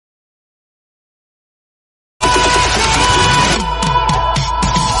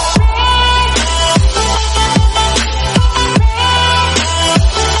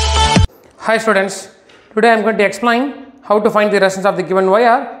Hi students, today I am going to explain how to find the resistance of the given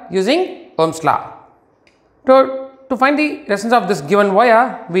wire using Ohm's law. To find the resistance of this given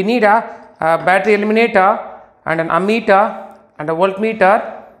wire, we need a battery eliminator and an ammeter and a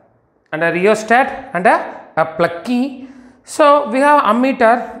voltmeter and a rheostat and a plug key. So we have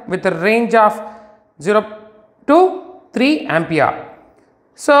ammeter with a range of 0 to 3 ampere.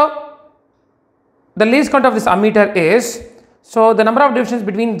 So the least count of this ammeter is, so the number of divisions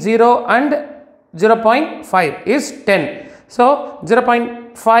between 0 and 0.5 is 10. So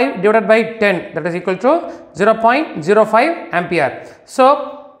 0.5 divided by 10, that is equal to 0.05 ampere.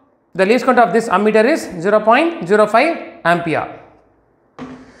 So the least count of this ammeter is 0.05 ampere.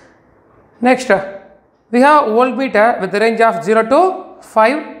 Next, we have voltmeter with the range of 0 to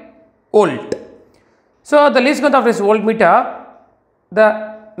 5 volt. So the least count of this voltmeter,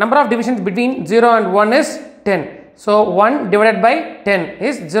 the number of divisions between 0 and 1 is 10. So 1 divided by 10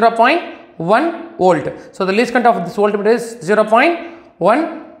 is 0.1 volt. So the least count of this voltmeter is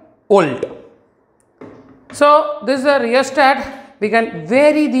 0.1 volt. So this is a rheostat. We can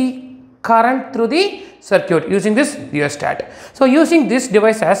vary the current through the circuit using this rheostat. So using these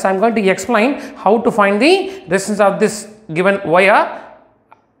devices, I am going to explain how to find the resistance of this given wire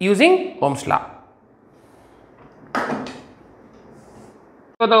using Ohm's law.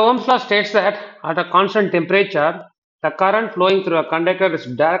 So the Ohm's law states that at a constant temperature, the current flowing through a conductor is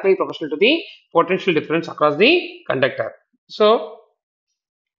directly proportional to the potential difference across the conductor. So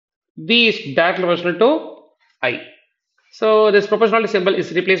V is directly proportional to I. So this proportionality symbol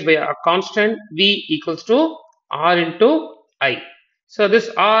is replaced by a constant V equals to R into I. So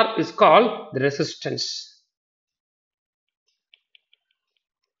this R is called the resistance.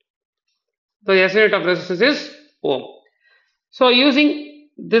 So the SI unit of resistance is Ohm. So using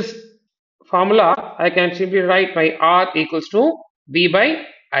this formula, I can simply write my R equals to V by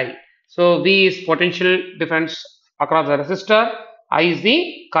I. So V is potential difference across the resistor, I is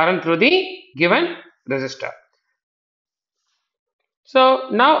the current through the given resistor. So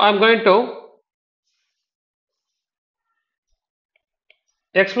now I am going to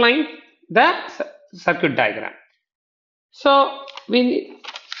explain the circuit diagram. So we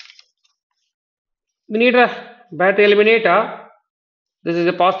need a battery eliminator. This is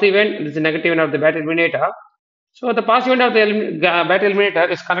the positive end, this is the negative end of the battery eliminator. So the positive end of the battery eliminator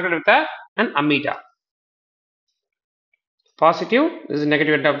is connected with an ammeter. Positive, this is the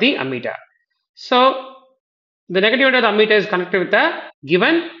negative end of the ammeter. So the negative end of the ammeter is connected with the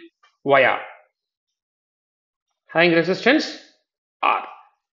given wire having resistance R.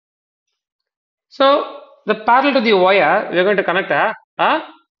 So the parallel to the wire, we are going to connect a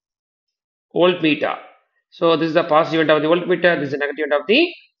voltmeter. So this is the positive end of the voltmeter, this is the negative end of the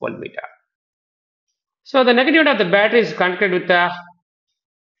voltmeter. So the negative end of the battery is connected with the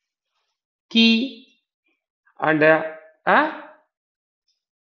key and a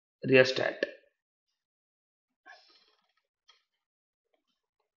rheostat.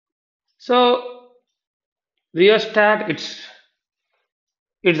 So rheostat, it's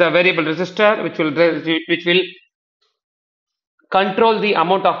a variable resistor which will control the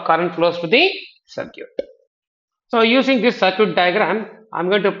amount of current flows to the circuit. So using this circuit diagram, I am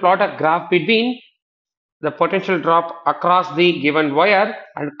going to plot a graph between the potential drop across the given wire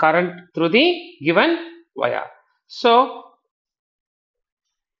and current through the given wire. So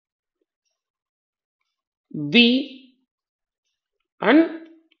V and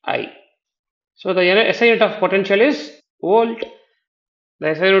I. So the SI unit of potential is volt,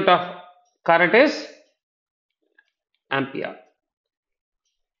 the SI unit of current is ampere.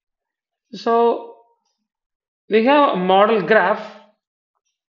 So we have a model graph,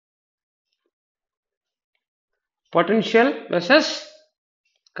 potential versus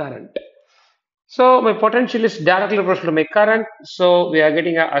current. So my potential is directly proportional to my current, so we are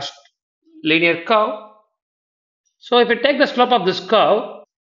getting a linear curve. So if I take the slope of this curve,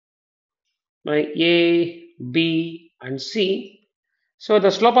 my A, B and C, so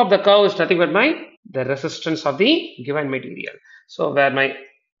the slope of the curve is nothing but the resistance of the given material. So where my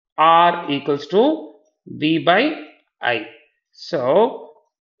R equals to V by I. So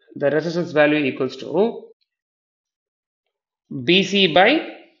the resistance value equals to BC by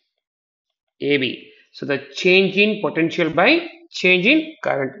AB. So the change in potential by change in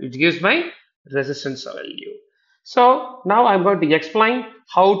current, which gives my resistance value. So now I am going to explain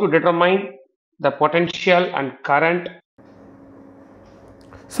how to determine the potential and current.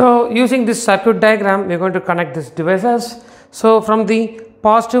 So using this circuit diagram, we are going to connect these devices. So from the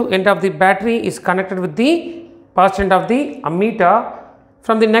positive end of the battery is connected with the positive end of the ammeter.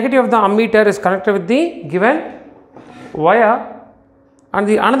 From the negative of the ammeter is connected with the given wire. and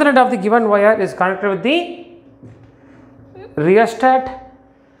the another end of the given wire is connected with the rheostat.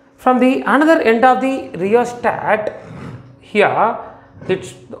 From the another end of the rheostat, here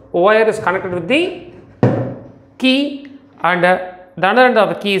its wire is connected with the key, and the other end of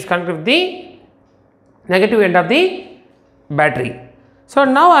the key is connected with the negative end of the battery. So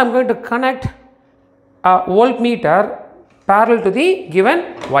now I am going to connect a voltmeter parallel to the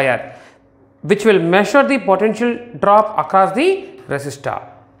given wire, which will measure the potential drop across the resistor.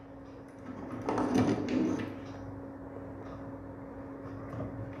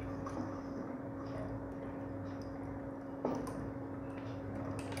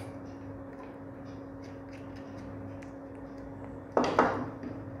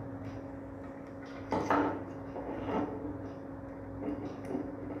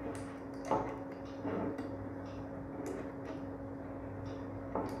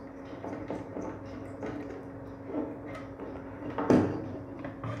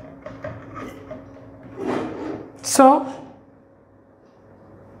 So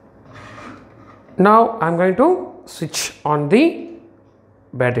now I am going to switch on the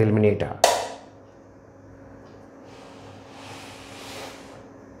battery eliminator.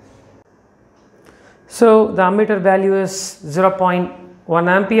 So the ammeter value is 0.1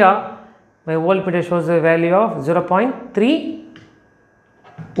 ampere. My voltmeter shows the value of 0.3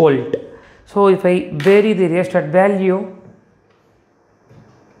 volt. So if I vary the rheostat value,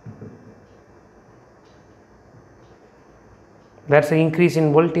 that is an increase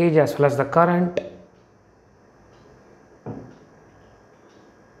in voltage as well as the current.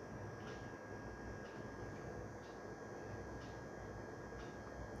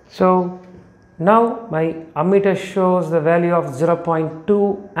 So now my ammeter shows the value of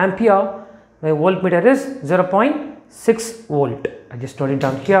 0.2 ampere, my voltmeter is 0.6 volt. I just note it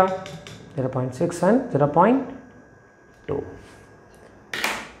down here, 0.6 and 0.2.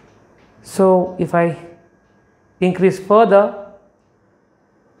 So if I increase further,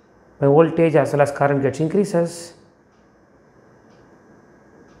 my voltage as well as current gets increases.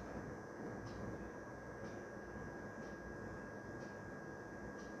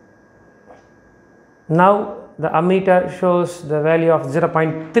 Now the ammeter shows the value of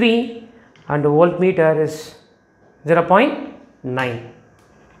 0.3 and the voltmeter is 0.9.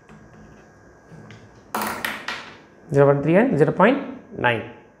 0.3 and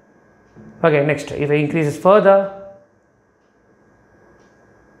 0.9. Okay, next, if I increase this further,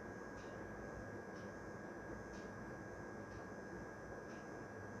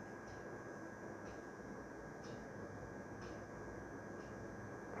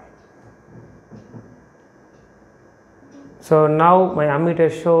 so now my ammeter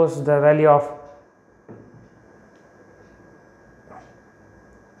shows the value of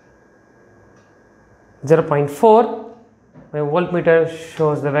 0.4, my voltmeter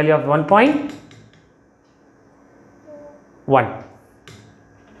shows the value of 1.1.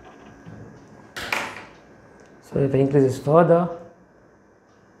 So if I increase this further,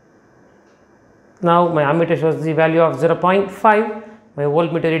 now my ammeter shows the value of 0.5, my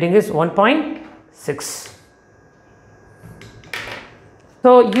voltmeter reading is 1.6.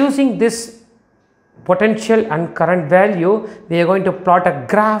 So using this potential and current value, we are going to plot a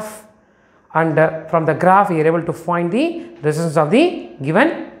graph, and from the graph we are able to find the resistance of the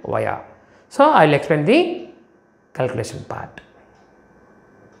given wire. So I will explain the calculation part.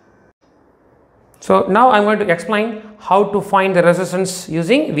 So now I am going to explain how to find the resistance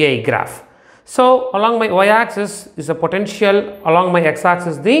using VI graph. So along my y-axis is the potential, along my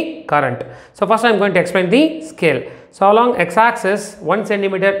x-axis the current. So first I am going to explain the scale. So along x-axis 1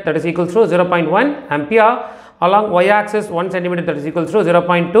 centimeter, that is equal to 0.1 ampere, along y-axis 1 centimeter, that is equal to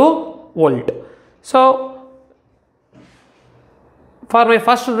 0.2 volt. So for my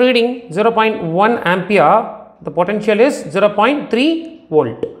first reading 0.1 ampere, the potential is 0.3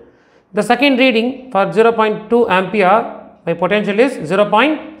 volt. The second reading for 0.2 ampere, my potential is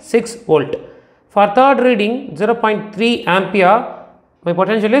 0.6 volt. For third reading 0.3 ampere, my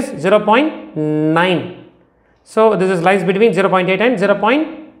potential is 0.9. So this is lies between 0.8 and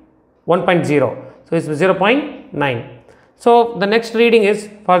 0.1.0. So it's 0.9. So the next reading is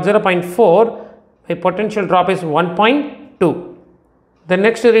for 0.4, my potential drop is 1.2. The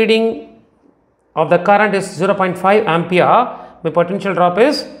next reading of the current is 0.5 ampere, my potential drop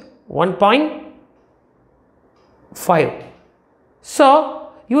is 1.5.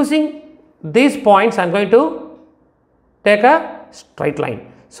 So using these points I am going to take a straight line.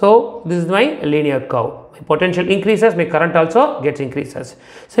 So this is my linear curve. My potential increases, my current also gets increases.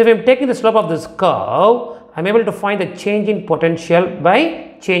 So if I am taking the slope of this curve, I am able to find the change in potential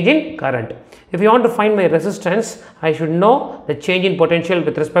by change in current. If you want to find my resistance, I should know the change in potential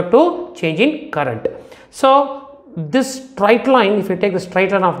with respect to change in current. So this straight line, if you take the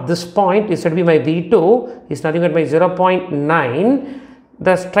straight line of this point, is said to be my V2 is nothing but my 0.9.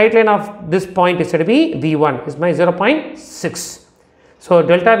 The straight line of this point is said to be V1 is my 0.6. So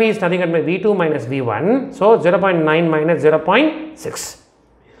delta V is nothing but my V2 minus V1. So 0.9 minus 0.6.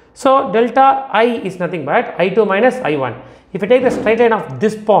 So delta I is nothing but I2 minus I1. If you take the straight line of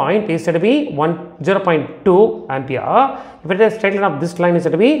this point, is said to be 0.2 ampere. If you take the straight line of this line, is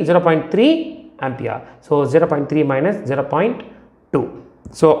said to be 0.3 ampere. So 0.3 minus 0.2.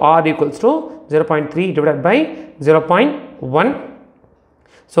 So R equals to 0.3 divided by 0.1.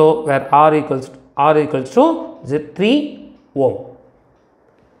 So where R equals to 3 ohm.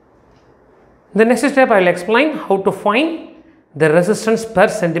 The next step I will explain how to find the resistance per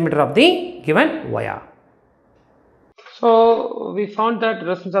centimeter of the given wire. So we found that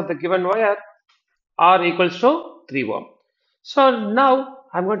resistance of the given wire R equals to 3 ohm. So now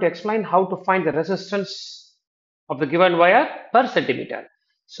I am going to explain how to find the resistance of the given wire per centimeter.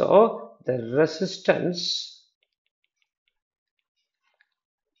 So the resistance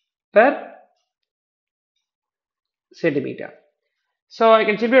per centimeter. So I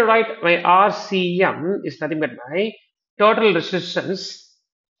can simply write my RCM is nothing but my total resistance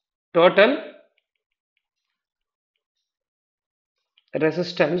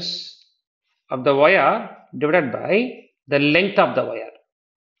of the wire divided by the length of the wire.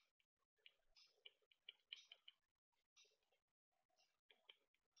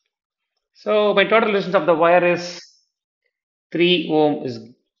 So my total resistance of the wire is 3 ohm is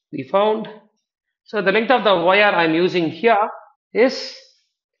we found. So the length of the wire I am using here is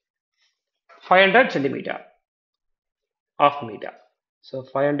 500 centimeter of meter. So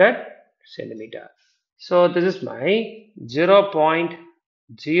 500 centimeter. So this is my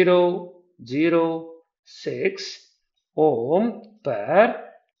 0.006 ohm per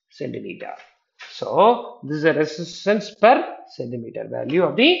centimeter. So this is the resistance per centimeter value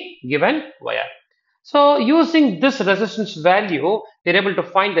of the given wire. So using this resistance value, we are able to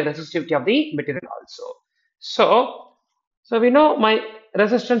find the resistivity of the material also. So we know my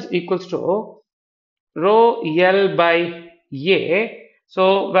resistance equals to rho L by A.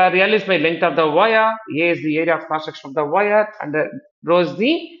 So where L is my length of the wire, A is the area of cross section of the wire, and rho is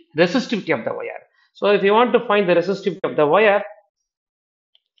the resistivity of the wire. So if you want to find the resistivity of the wire,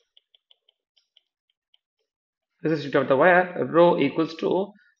 rho equals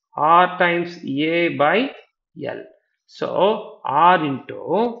to R times A by L. So R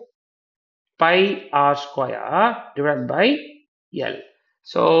into pi R square divided by L.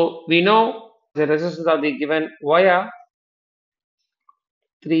 So we know the resistance of the given wire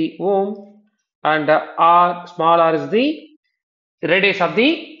 3 ohm, and R, small r is the radius of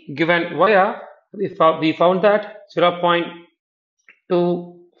the given wire. We found that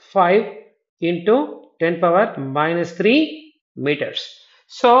 0.25 into 10 power minus 3 meters.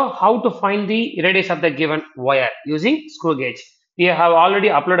 So how to find the radius of the given wire using screw gauge? We have already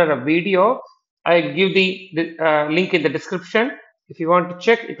uploaded a video. I give the link in the description. If you want to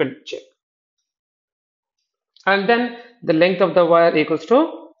check, you can check. And then the length of the wire equals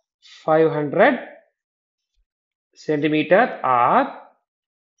to 500 centimeter or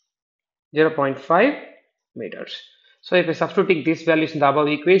 0.5 meters. So if I substituting these values in the above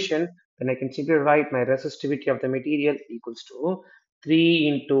equation, then I can simply write my resistivity of the material equals to 3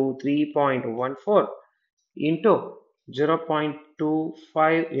 into 3.14 into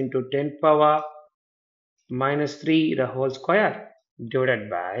 0.25 into 10 power minus 3 the whole square divided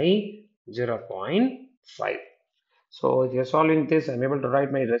by 0.5. So if you are solving this, I am able to write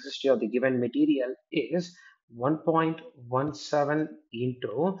my resistivity of the given material is 1.17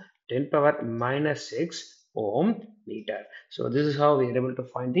 into 10 power minus 6 ohm meter. So this is how we are able to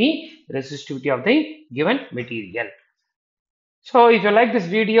find the resistivity of the given material. So if you like this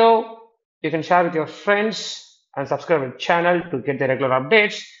video, you can share with your friends and subscribe to the channel to get the regular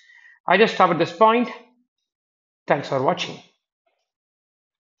updates. I just stop at this point. Thanks for watching.